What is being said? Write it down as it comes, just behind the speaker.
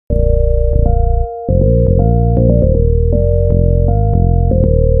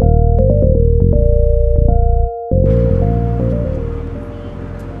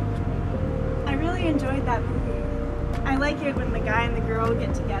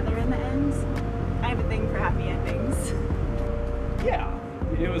together in the end. I have a thing for happy endings. Yeah,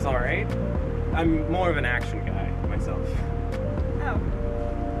 it was alright. I'm more of an action guy myself. Oh.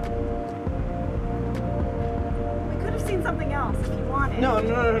 We could have seen something else if you wanted. No.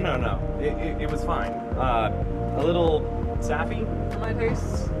 It was fine. A little sappy for my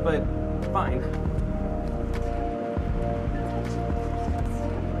tastes, but fine.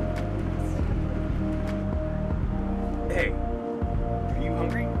 Hey, are you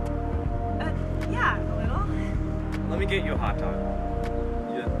hungry? Yeah, a little. Let me get you a hot dog.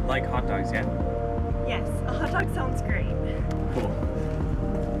 You like hot dogs, yeah? Yes, a hot dog sounds great. Cool.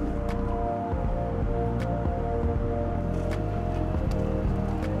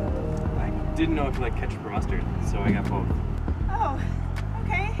 I didn't know if you like ketchup or mustard, so I got both. Oh,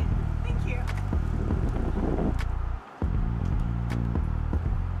 okay. Thank you.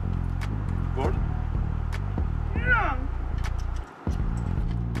 Bored? Yeah.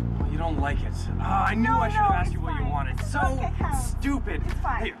 Well, you don't like it. I knew I should have asked you what you wanted. It's So okay, stupid. It's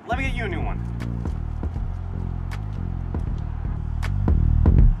fine. Here, let me get you a new one.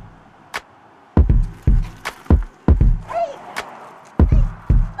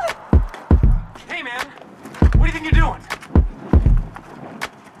 Hey, man. What do you think you're doing?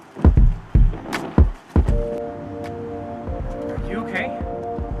 Are you okay?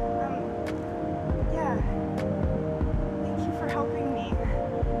 Yeah. Thank you for helping me.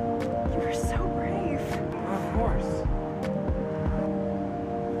 You were so brave. Of course.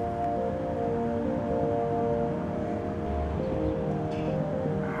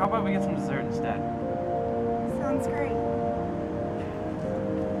 How about we get some dessert instead? Sounds great.